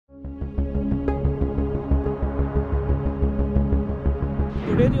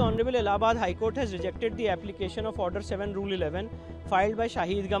Today, the Honorable Allahabad High Court has rejected the application of Order 7 Rule 11 filed by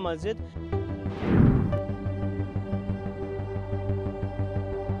Shahi Idgah Masjid.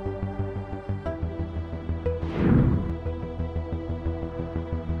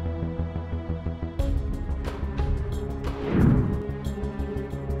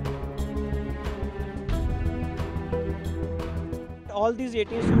 All these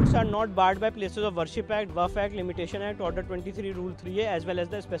 18 suits are not barred by Places of Worship Act, Waqf Act, Limitation Act, Order 23 Rule 3A as well as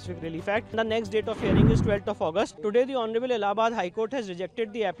the Specific Relief Act. The next date of hearing is 12th of August. Today the Honorable Allahabad High Court has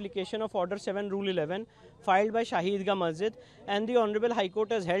rejected the application of Order 7 Rule 11 filed by Shahi Idgah Masjid, and the Honorable High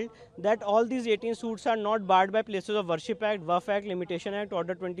Court has held that all these 18 suits are not barred by Places of Worship Act, Waqf Act, Limitation Act,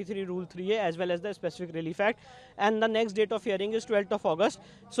 Order 23 Rule 3A as well as the Specific Relief Act, and the next date of hearing is 12th of August.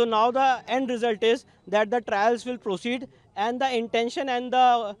 So now the end result is that the trials will proceed, and the intention and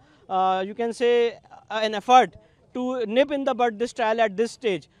the you can say an effort to nip in the bud this trial at this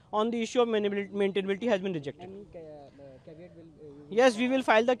stage on the issue of maintainability has been rejected. Yes, we will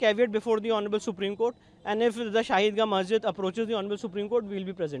file the caveat before the Honorable Supreme Court, and if the Shahi Idgah Masjid approaches the Honorable Supreme Court, we will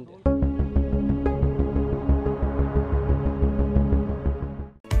be present there.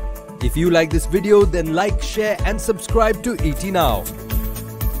 If you like this video, then like, share and subscribe to ET Now.